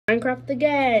Minecraft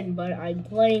again, but I'm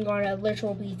playing on a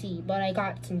literal PC, but I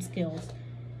got some skills.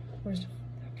 Where's the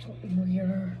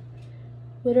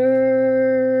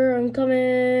Twitter? I'm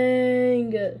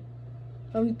coming.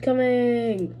 I'm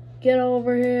coming. Get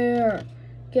over here.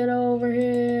 Get over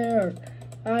here.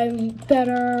 I'm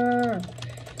better.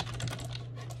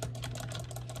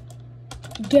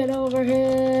 Get over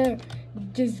here.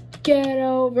 Just get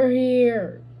over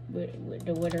here.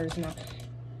 The Wither's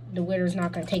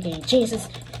not gonna take any chances.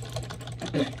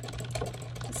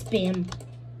 Spam.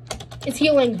 It's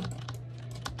healing.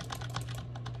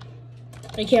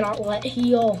 I cannot let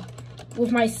heal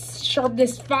with my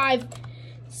sharpness 5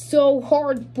 so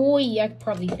hard, boy. I could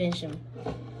probably finish him.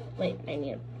 Wait, I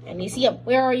need to see him.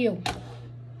 Where are you?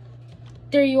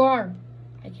 There you are.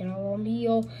 I cannot let him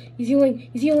heal. He's healing.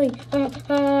 He's healing.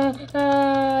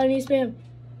 I need spam.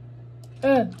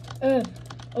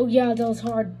 Oh yeah, that was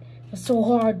hard. That was so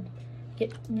hard.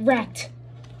 Get wrecked.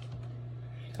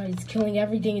 God, he's killing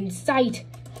everything in sight.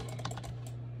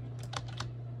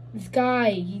 This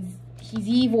guy, he's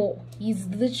evil. He's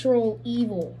literal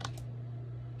evil.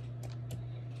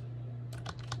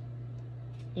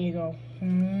 Here you go.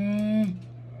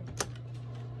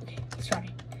 Okay, let's try.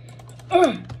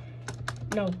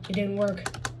 No, it didn't work.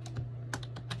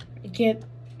 I can't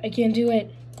do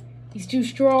it. He's too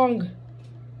strong.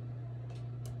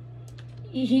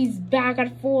 He's back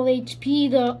at full HP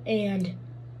though, and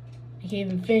I can't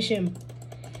even finish him.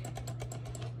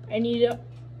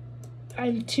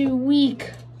 I'm too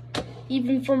weak.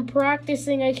 Even from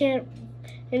practicing, I can't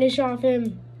finish off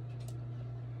him.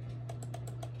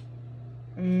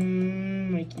 I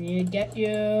need to get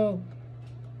you.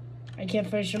 I can't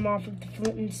finish him off with the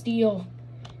flint and steel.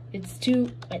 It's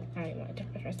too. Wait, I don't want to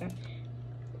press that.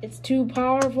 It's too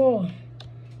powerful.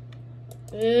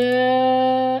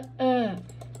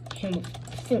 Him with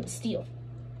flint and steel.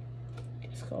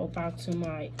 Let's go back to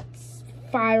my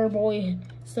fire boy,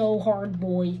 so hard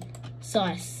boy,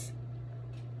 sus.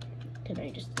 Can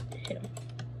I just hit him?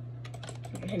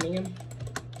 I'm hitting him.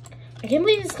 I can't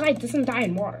believe this guy doesn't die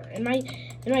in water. And my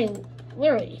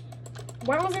literally,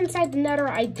 while I was inside the nether,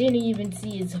 I didn't even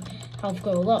see his health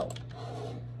go low.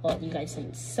 Well, you guys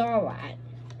didn't saw that.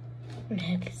 Where the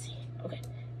heck is he? Okay.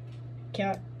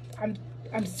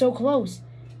 I'm so close.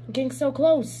 I'm getting so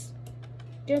close.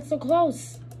 Getting so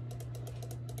close.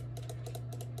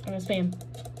 I'm gonna spam.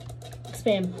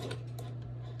 Spam.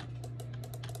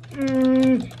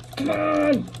 Come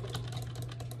on!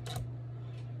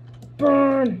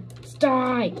 Burn! Just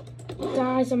die!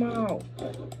 Die somehow!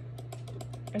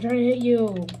 I'm trying to hit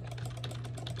you.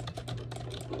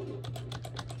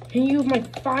 Hit you with my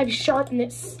 5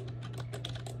 sharpness.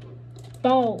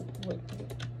 Bow.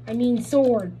 I mean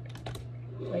sword.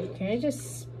 Wait, can I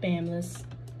just spam this?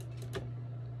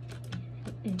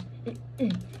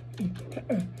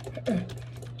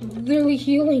 Literally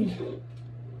healing.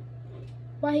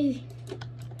 Why?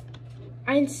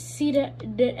 I didn't see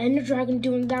the Ender Dragon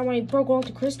doing that when I broke all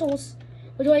the crystals.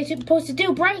 What do I supposed to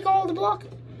do? Break all the blocks?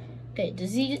 Okay,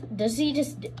 does he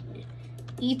just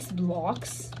eat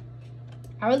blocks?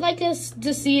 I would like us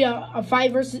to see a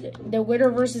fight versus the Wither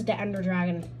versus the Ender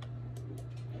Dragon.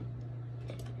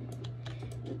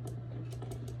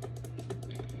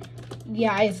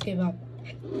 Yeah, I just gave up.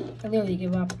 I literally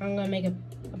give up. I'm gonna make a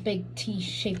big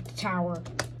T-shaped tower.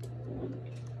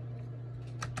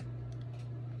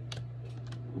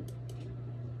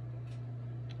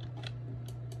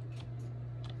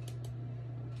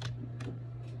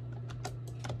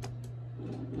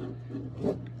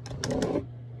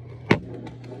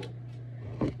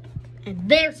 And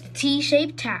there's the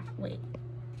T-shaped tower. Wait,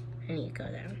 I need to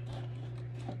go down.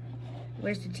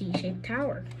 Where's the T-shaped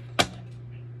tower?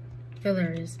 Oh,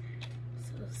 there it is.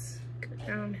 So let's go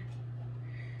down.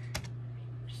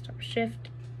 Start shift.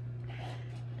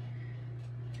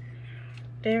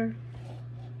 There.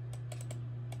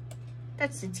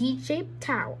 That's the T-shaped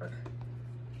tower.